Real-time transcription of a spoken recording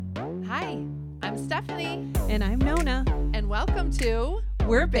Hi, I'm Stephanie. And I'm Nona. And welcome to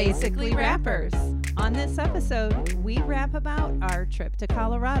We're Basically Rappers. On this episode, we rap about our trip to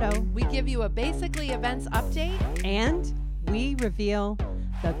Colorado. We give you a Basically Events update. And we reveal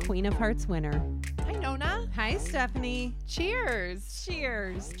the Queen of Hearts winner. Hi, Nona. Hi, Stephanie. Cheers.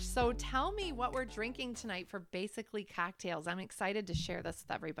 Cheers. So tell me what we're drinking tonight for Basically Cocktails. I'm excited to share this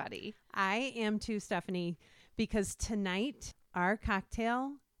with everybody. I am too, Stephanie, because tonight, our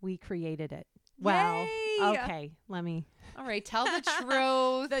cocktail, we created it. Well, Yay! okay, let me. All right, tell the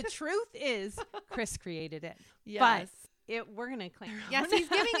truth. The truth is, Chris created it. Yes. But we're going to claim. Yes, he's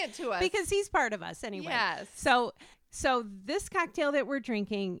giving it to us. Because he's part of us anyway. Yes. So this cocktail that we're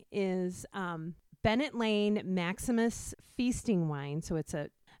drinking is Bennett Lane Maximus Feasting Wine. So it's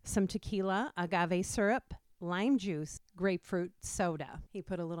some tequila, agave syrup, lime juice, grapefruit soda. He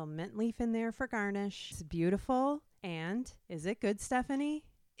put a little mint leaf in there for garnish. It's beautiful. And is it good, Stephanie?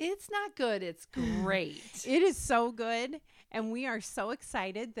 It's not good. It's great. It is so good. And we are so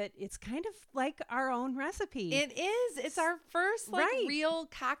excited that it's kind of like our own recipe. It is. It's our first Right. real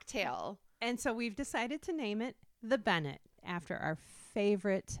cocktail. And so we've decided to name it the Bennett after our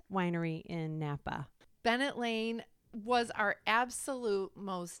favorite winery in Napa. Bennett Lane was our absolute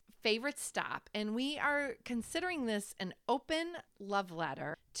most favorite stop, and we are considering this an open love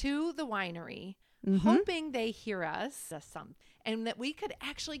letter to the winery, hoping they hear us and that we could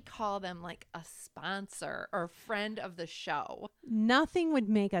actually call them like a sponsor or friend of the show. Nothing would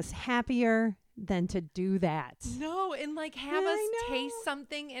make us happier than to do that. No, and have I us know. taste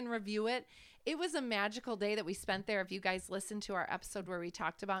something and review it. It was a magical day that we spent there. If you guys listened to our episode where we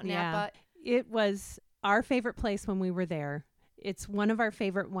talked about Napa, It was our favorite place when we were there. It's one of our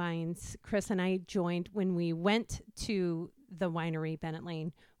favorite wines. Chris and I joined when we went to the winery, Bennett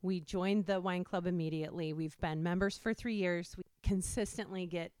Lane. We joined the wine club immediately. We've been members for 3 years. We consistently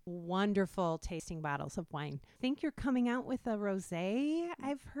get wonderful tasting bottles of wine. I think you're coming out with a rosé,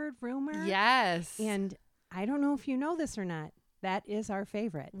 I've heard rumor. yes. And I don't know if you know this or not. That is our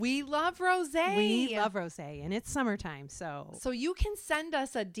favorite. We love rosé. We love rosé, and it's summertime, so You can send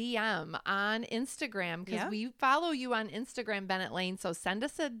us a DM on Instagram because Yeah. we follow you on Instagram, Bennett Lane. So send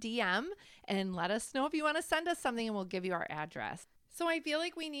us a DM and let us know if you want to send us something, and we'll give you our address. So I feel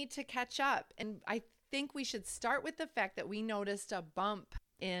like we need to catch up, and I think we should start with the fact that we noticed a bump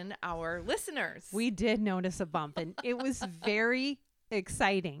in our listeners. we did notice a bump, and it was very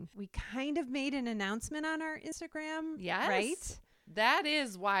exciting. We kind of made an announcement on our Instagram, Yes. right? That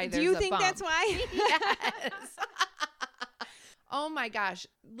is why there's Do you a think bump. that's why? Yes. Oh my gosh.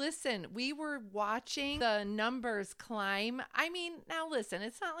 Listen, we were watching the numbers climb. I mean, now listen,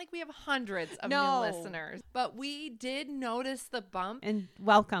 it's not like we have hundreds of No. new listeners, but we did notice the bump. And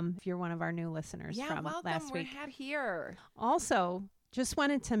welcome if you're one of our new listeners from welcome. last We're week. here. Also, just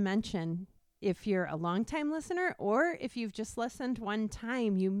wanted to mention, if you're a longtime listener or if you've just listened one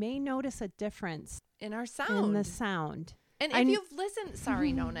time, you may notice a difference In our in sound. the sound. And I if kn- you've listened,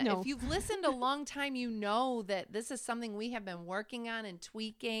 sorry, Nona, No. if you've listened a long time, you know that this is something we have been working on and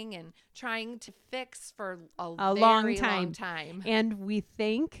tweaking and trying to fix for a very long time. And we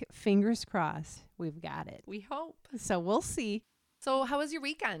think, fingers crossed, we've got it. We hope. So we'll see. So how was your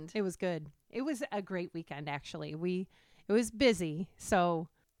weekend? It was good. It was a great weekend, actually. It was busy, so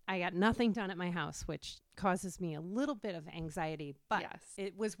I got nothing done at my house, which causes me a little bit of anxiety, but Yes.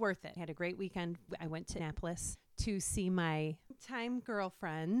 it was worth it. I had a great weekend. I went to Annapolis to see my time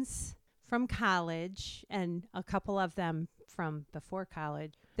girlfriends from college and a couple of them from before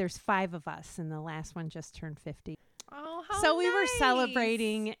college. There's 5 of us, and the last one just turned 50. Oh, how So we were nice.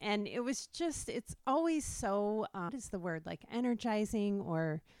 celebrating, and it was just, it's always so, what is the word, like energizing,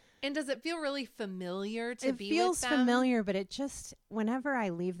 or And does it feel really familiar to it be feels with them? familiar, but it just, whenever I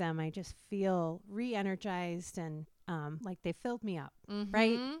leave them, I just feel re-energized and like they filled me up,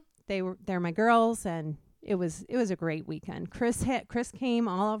 right? They're my girls, and it was a great weekend. Chris came,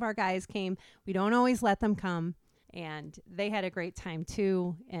 all of our guys came. We don't always let them come, and they had a great time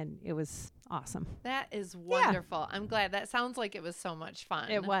too, and it was awesome. That is wonderful. I'm glad. That sounds like it was so much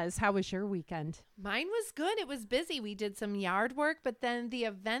fun. It was. How was your weekend? Mine was good. It was busy. We did some yard work, but then the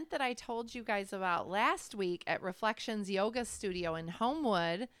event that I told you guys about last week at Reflections Yoga Studio in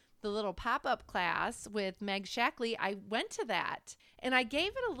Homewood, the little pop-up class with Meg Shackley, I went to that, and I gave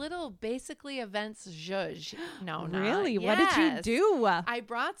it a little Basically Events zhuzh. No, not. Really? What did you Yes. do? I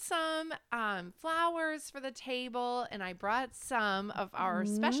brought some flowers for the table, and I brought some of our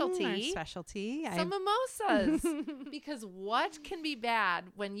specialty. Our specialty. Some mimosas. Because what can be bad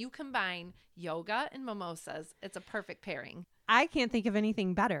when you combine yoga and mimosas? It's a perfect pairing. I can't think of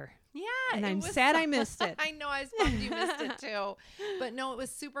anything better. Yeah. And it I'm was sad I missed it. I know. I was bummed you missed it too. But no, it was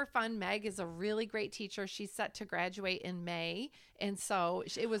super fun. Meg is a really great teacher. She's set to graduate in May. And so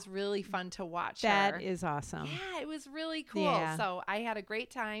it was really fun to watch her. That is awesome. Yeah, it was really cool. Yeah. So I had a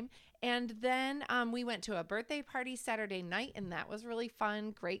great time. And then we went to a birthday party Saturday night, and that was really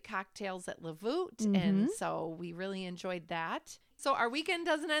fun. Great cocktails at Le Voûte. And so we really enjoyed that. So our weekend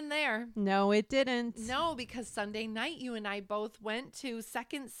doesn't end there. No, it didn't. No, because Sunday night, you and I both went to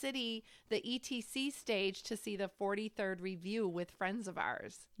Second City, the ETC stage, to see the 43rd review with friends of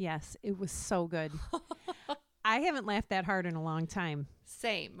ours. Yes, it was so good. I haven't laughed that hard in a long time.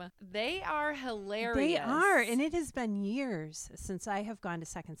 Same. They are hilarious. They are. And it has been years since I have gone to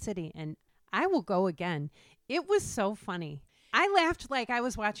Second City, and I will go again. It was so funny. I laughed like I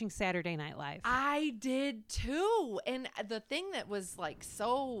was watching Saturday Night Live. I did too. And the thing that was like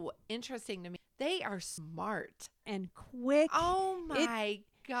so interesting to me, they are smart And quick. Oh my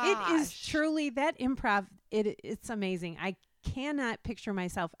gosh. It is truly that improv. It's amazing. I cannot picture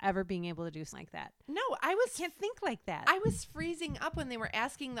myself ever being able to do something like that. No, Can't think like that. I was freezing up when they were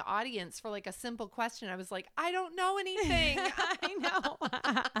asking the audience for like a simple question. I was like, I don't know anything. I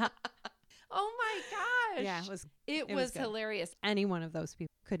know. Oh my gosh. Yeah, it was was good. hilarious. Any one of those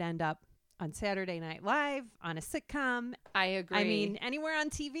people could end up on Saturday Night Live, on a sitcom. I agree. I mean, anywhere on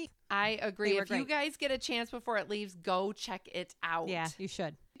TV. I agree. They were If you great. guys get a chance before it leaves, go check it out. Yeah, you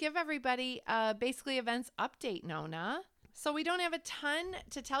should. Give everybody a basically events update, Nona. So we don't have a ton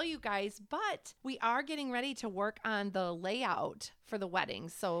to tell you guys, but we are getting ready to work on the layout for the wedding.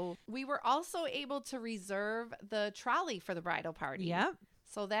 So we were also able to reserve the trolley for the bridal party. Yep.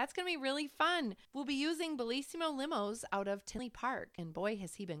 So that's going to be really fun. We'll be using Bellissimo Limos out of Tinley Park. And boy,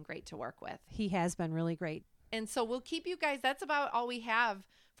 has he been great to work with. He has been really great. And so we'll keep you guys, that's about all we have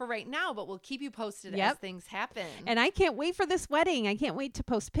for right now, but we'll keep you posted as things happen. And I can't wait for this wedding. I can't wait to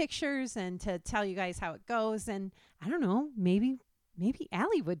post pictures and to tell you guys how it goes. And I don't know, maybe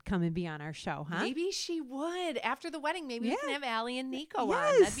Allie would come and be on our show, huh? Maybe she would. After the wedding, maybe we can have Allie and Nico on.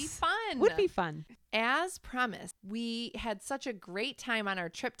 Yes. That'd be fun. Would be fun. As promised, we had such a great time on our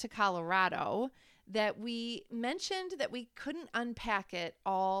trip to Colorado that we mentioned that we couldn't unpack it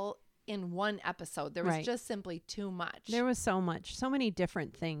all in one episode. There was Right. just simply too much. There was so many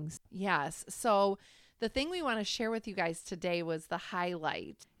different things. Yes. So the thing we want to share with you guys today was the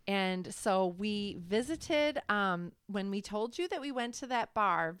highlight. And so we visited, when we told you that we went to that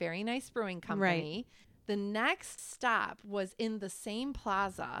bar, Very Nice Brewing Company, the next stop was in the same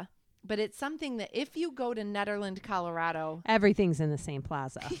plaza, but it's something that if you go to Nederland, Colorado, Everything's in the same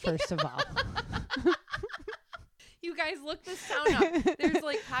plaza, first of all. you guys look this town up. There's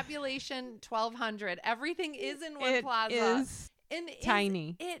like population 1,200. Everything is in one It plaza. is And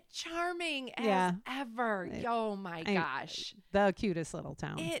tiny. It charming as Yeah. ever. Oh my gosh. The cutest little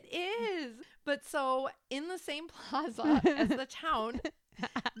town. It is. But so in the same plaza as the town,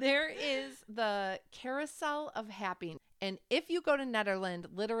 there is the Carousel of Happiness. And if you go to Nederland,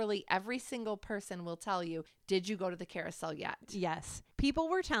 literally every single person will tell you, did you go to the carousel yet? Yes. People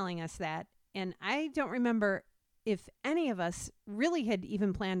were telling us that. And I don't remember if any of us really had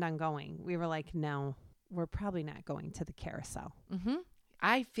even planned on going. We were like, no, we're probably not going to the carousel. Mm-hmm.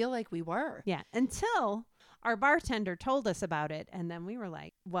 I feel like we were. Yeah. Until our bartender told us about it. And then we were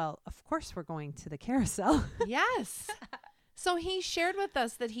like, well, of course we're going to the carousel. Yes. So he shared with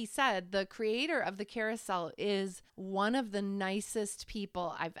us that he said the creator of the carousel is one of the nicest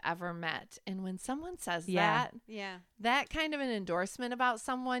people I've ever met. And when someone says that kind of an endorsement about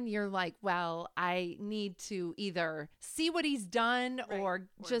someone, you're like, well, I need to either see what he's done or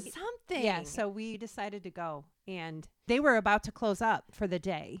just something. Yeah. So we decided to go. And they were about to close up for the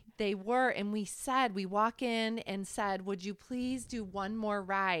day. They were. And we walk in and said, would you please do one more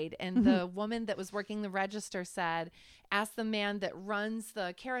ride? And the woman that was working the register said, ask the man that runs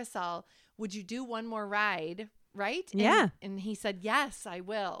the carousel, would you do one more ride? Right? Yeah. And he said, yes, I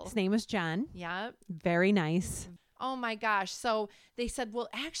will. His name was John. Yep. Very nice. Oh my gosh. So they said, well,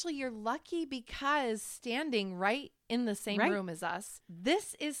 actually, you're lucky because standing right in the same room as us,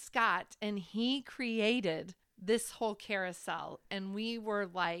 this is Scott, and he created this whole carousel. And we were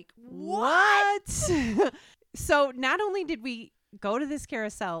like, what? So not only did we go to this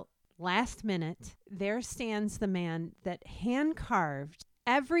carousel last minute, there stands the man that hand carved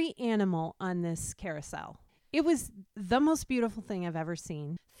every animal on this carousel. It was the most beautiful thing I've ever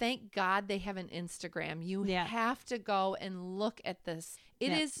seen. Thank God they have an Instagram. You have to go and look at this.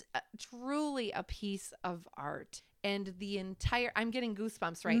 It is truly a piece of art. And I'm getting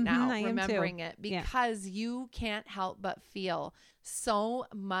goosebumps right Mhm, now I am too. remembering it, Yeah. because you can't help but feel so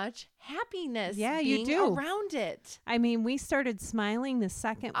much happiness Yeah, you being do. around it. I mean, we started smiling the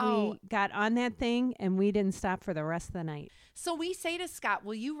second Oh. we got on that thing, and we didn't stop for the rest of the night. So we say to Scott,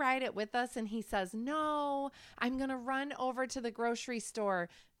 will you ride it with us? And he says, no, I'm going to run over to the grocery store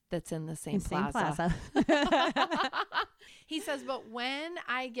that's in the same plaza. He says, but when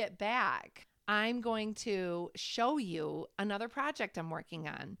I get back, I'm going to show you another project I'm working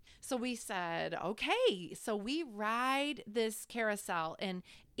on. So we said, okay. So we ride this carousel, and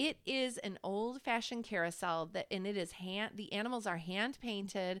it is an old-fashioned carousel and it is the animals are hand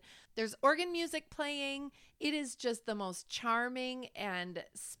painted. There's organ music playing. It is just the most charming and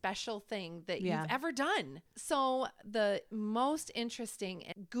special thing that Yeah. you've ever done. So the most interesting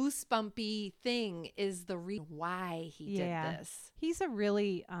and goosebumpy thing is the reason why he did this. He's a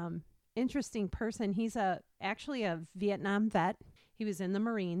really interesting person. He's actually a Vietnam vet. He was in the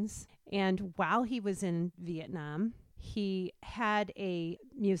Marines, and while he was in Vietnam, he had a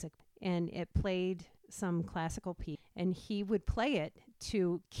music, and it played some classical piece, and he would play it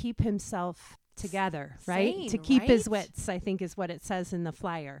to keep himself together, right? Sane, To keep his right? wits, I think is what it says in the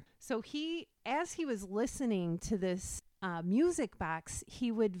flyer. So as he was listening to this music box,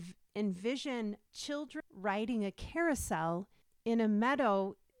 he would envision children riding a carousel in a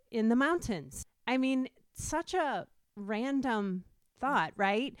meadow in the mountains. I mean, such a random thought,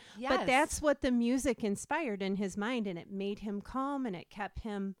 right? Yes. But that's what the music inspired in his mind, and it made him calm, and it kept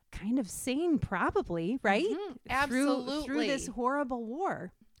him kind of sane, probably, right? Mhm, absolutely. Through this horrible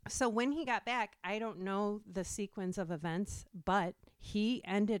war. So when he got back, I don't know the sequence of events, but he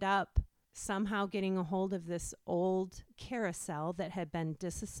ended up somehow getting a hold of this old carousel that had been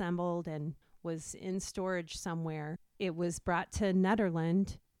disassembled and was in storage somewhere. It was brought to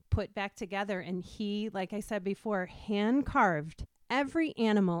Netherlands, put back together, and he, like I said before, hand carved every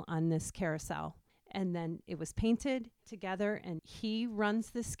animal on this carousel. And then it was painted together, and he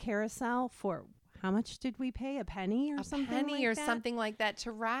runs this carousel for, how much did we pay? A penny or something like that? Something like that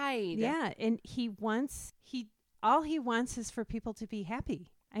to ride. Yeah, and all he wants is for people to be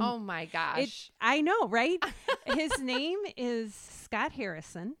happy. Oh my gosh. I know, right? His name is Scott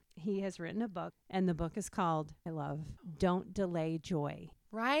Harrison. He has written a book, and the book is called, I love, Don't Delay Joy.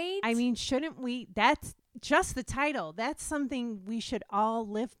 Right? I mean, shouldn't we? That's just the title. That's something we should all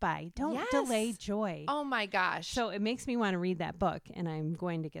live by. Don't Yes. delay joy. Oh my gosh. So it makes me want to read that book, and I'm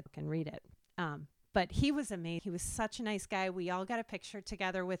going to get and read it. But he was amazing. He was such a nice guy. We all got a picture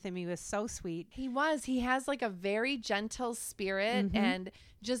together with him. He was so sweet. He has like a very gentle spirit, Mhm. and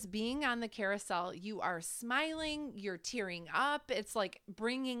just being on the carousel, you are smiling, you're tearing up. It's like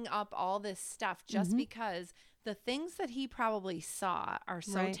bringing up all this stuff just Mhm. because the things that he probably saw are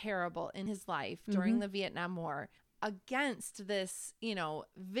so Right. terrible in his life during Mhm. the Vietnam War, against this,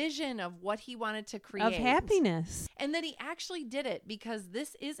 vision of what he wanted to create. Of happiness. And that he actually did it, because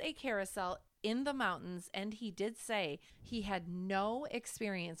this is a carousel in the mountains, and he did say he had no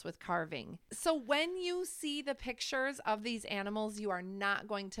experience with carving. So when you see the pictures of these animals, you are not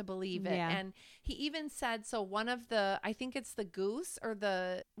going to believe it. Yeah. And he even said, so I think it's the goose or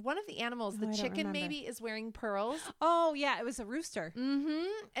one of the animals, Oh, the I don't chicken remember. maybe, is wearing pearls. Oh, yeah, it was a rooster.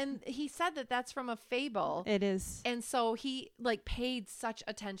 Mm-hmm. And he said that that's from a fable. It is. And so he paid such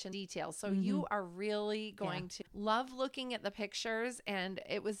attention to detail. So you are really going to love looking at the pictures. And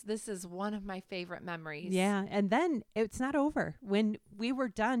this is one of my favorite memories. Yeah. And then it's not over. When we were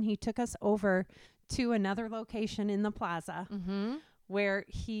done, he took us over to another location in the plaza Mm-hmm. where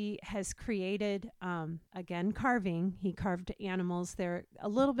he has created, again, carving. He carved animals. They're a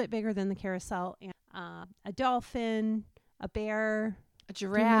little bit bigger than the carousel. And, a dolphin, a bear. A Do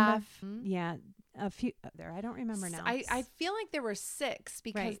you remember? giraffe. Yeah. A few there. I don't remember now. I feel like there were 6,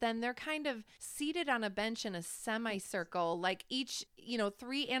 because Right. then they're kind of seated on a bench in a semicircle, like each,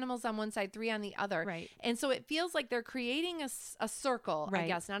 3 animals on one side, 3 on the other. Right. And so it feels like they're creating a circle, I Right.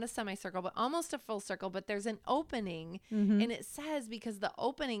 guess, not a semicircle, but almost a full circle. But there's an opening, Mhm. and it says, because the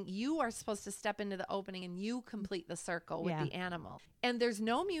opening, you are supposed to step into the opening and you complete the circle with Yeah. the animal. And there's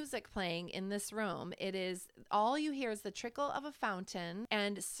no music playing in this room. It is, all you hear is the trickle of a fountain,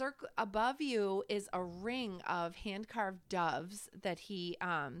 and above you is a ring of hand-carved doves that he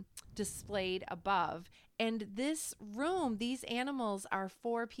displayed above. And this room, these animals are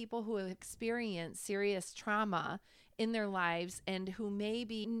for people who have experienced serious trauma in their lives and who may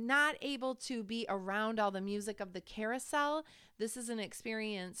be not able to be around all the music of the carousel. This is an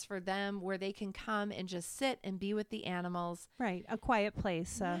experience for them where they can come and just sit and be with the animals. Right. A quiet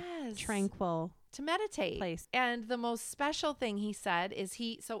place, a Yes. tranquil to meditate. Place. And the most special thing he said is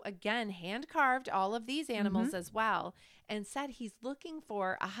so again, hand carved all of these animals as well, and said he's looking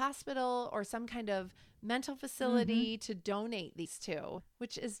for a hospital or some kind of mental facility to donate these to,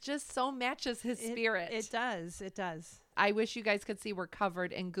 which is just so matches his spirit. It does. It does. I wish you guys could see we're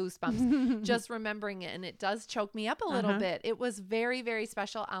covered in goosebumps just remembering it. And it does choke me up a little bit. It was very, very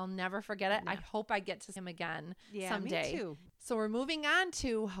special. I'll never forget it. I hope I get to see him again someday. Me too. So we're moving on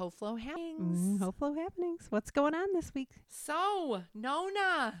to Hoflo Happenings. Hoflo Happenings. What's going on this week? So,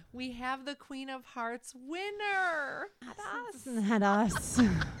 Nona, we have the Queen of Hearts winner. Not us. Not us.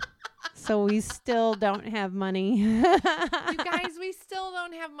 So we still don't have money. You guys, we still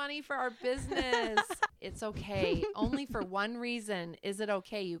don't have money for our business. It's okay. Only for one reason is it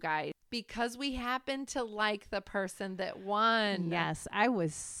okay, you guys. Because we happen to like the person that won. Yes, I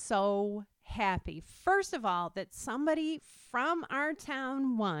was so happy. First of all, that somebody from our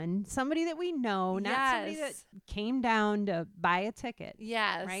town won. Somebody that we know, not somebody that came down to buy a ticket.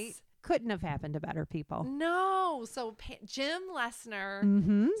 Yes. Right? Couldn't have happened to better people. No. So Jim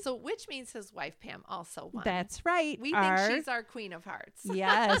Lesnar, so which means his wife Pam also won. That's right. We think she's our Queen of Hearts.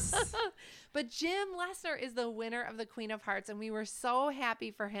 Yes. But Jim Lesnar is the winner of the Queen of Hearts, and we were so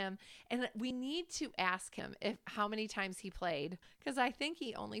happy for him. And we need to ask him how many times he played, because I think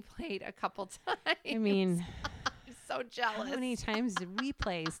he only played a couple times. I mean, I'm so jealous. how many times did we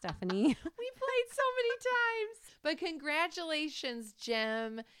play, Stephanie? We played so many times. But congratulations,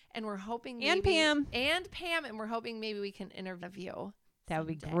 Jim. And we're hoping maybe, And Pam. And we're hoping maybe we can interview. That would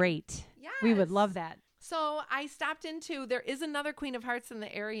be someday. Great. Yes. We would love that. So I stopped into, there is another Queen of Hearts in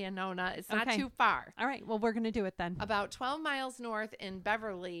the area, Nona. It's not Okay. too far. All right. Well, we're going to do it then. About 12 miles north in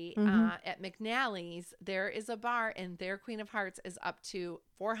Beverly at McNally's, there is a bar, and their Queen of Hearts is up to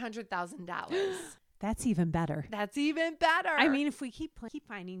 $400,000. That's even better. That's even better. I mean, if we keep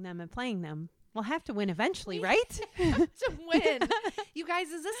finding them and playing them, we'll have to win eventually, right? To win. You guys,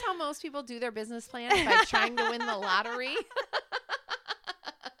 is this how most people do their business plans? By trying to win the lottery?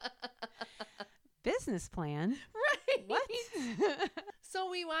 Business plan? Right. What? So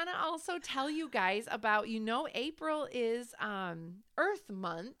we want to also tell you guys about, April is Earth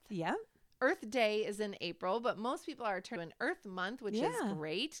Month. Yeah. Earth Day is in April, but most people are turning to Earth Month, which is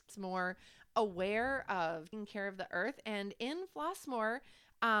great. It's more aware of taking care of the earth. And in Flossmoor,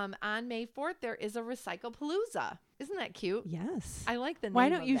 on May 4th, there is a Recycle-palooza. Isn't that cute? Yes. I like the name. Why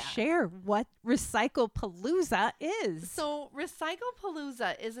don't of you that. share what Recycle-palooza is? So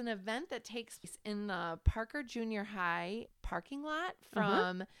Recycle-palooza is an event that takes place in the Parker Junior High parking lot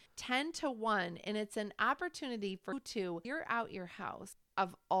from 10 to 1. And it's an opportunity for you to clear out your house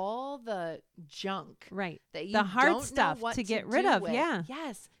of all the junk. Right. That you the hard don't know stuff what to get do rid of. with. Yeah.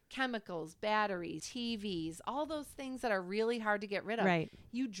 Yes. Chemicals, batteries, TVs, all those things that are really hard to get rid of. Right.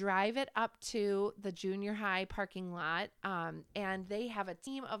 You drive it up to the junior high parking lot, and they have a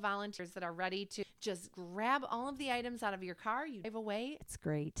team of volunteers that are ready to just grab all of the items out of your car. You drive away. It's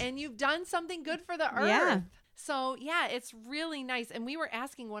great. And you've done something good for the earth. Yeah. So, yeah, it's really nice. And we were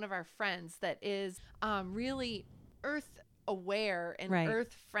asking one of our friends that is really earth aware and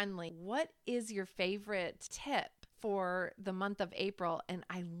earth friendly, what is your favorite tip for the month of April? And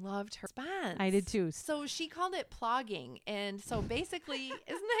I loved her response. I did too. So she called it plogging. And so basically, isn't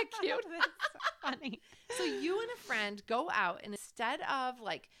that cute? That's so funny. So you and a friend go out, and instead of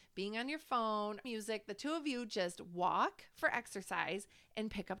like being on your phone, music, the two of you just walk for exercise and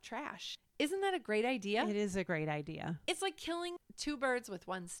pick up trash. Isn't that a great idea? It is a great idea. It's like killing two birds with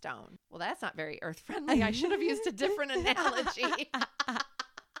one stone. Well, that's not very earth friendly. I should have used a different analogy.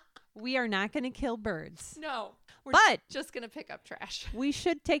 We are not going to kill birds. No, we're But just going to pick up trash. we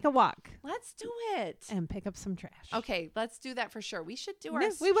should take a walk Let's do it. and pick up some trash. Okay, let's do that for sure. We should do our Yeah,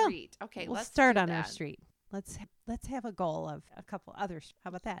 street. we will. Okay, We'll let's start do on our that. street. Let's have a goal of a couple others. How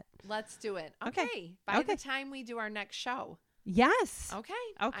about that? Let's do it. Okay. Okay. By Okay. the time we do our next show. Yes. Okay.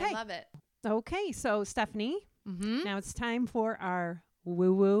 Okay. I love it. Okay. So Stephanie, Mm-hmm. now it's time for our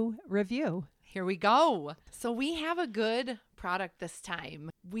woo-woo review. Here we go. So we have a good product this time.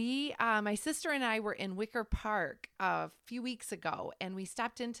 My sister and I were in Wicker Park a few weeks ago, and we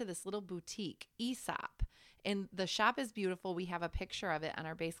stopped into this little boutique, Aesop. And the shop is beautiful. We have a picture of it on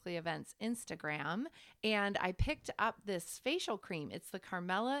our Basically Events Instagram. And I picked up this facial cream. It's the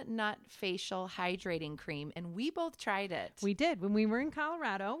Carmela Nut Facial Hydrating Cream. And we both tried it. We did when we were in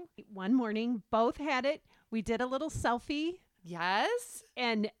Colorado. One morning, both had it. We did a little selfie, Yes.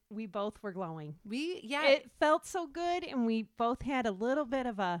 and we both were glowing. Yeah. It felt so good, and we both had a little bit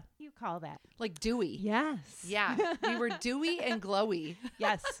of a, what do you call that? Like dewy. Yes. Yeah. We were dewy and glowy.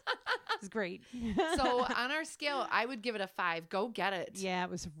 Yes. It's great. So on our scale, I would give it a 5. Go get it. Yeah, it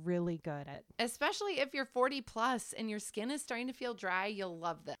was really good. Especially if you're 40 plus and your skin is starting to feel dry, you'll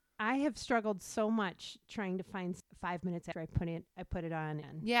love this. I have struggled so much trying to find 5 minutes after I put it on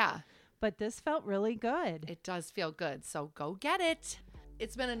in. Yeah. But this felt really good. It does feel good. So go get it.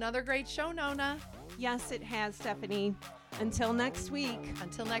 It's been another great show, Nona. Yes, it has, Stephanie. Until next week.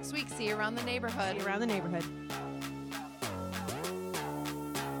 Until next week, see you around the neighborhood. See you around the neighborhood.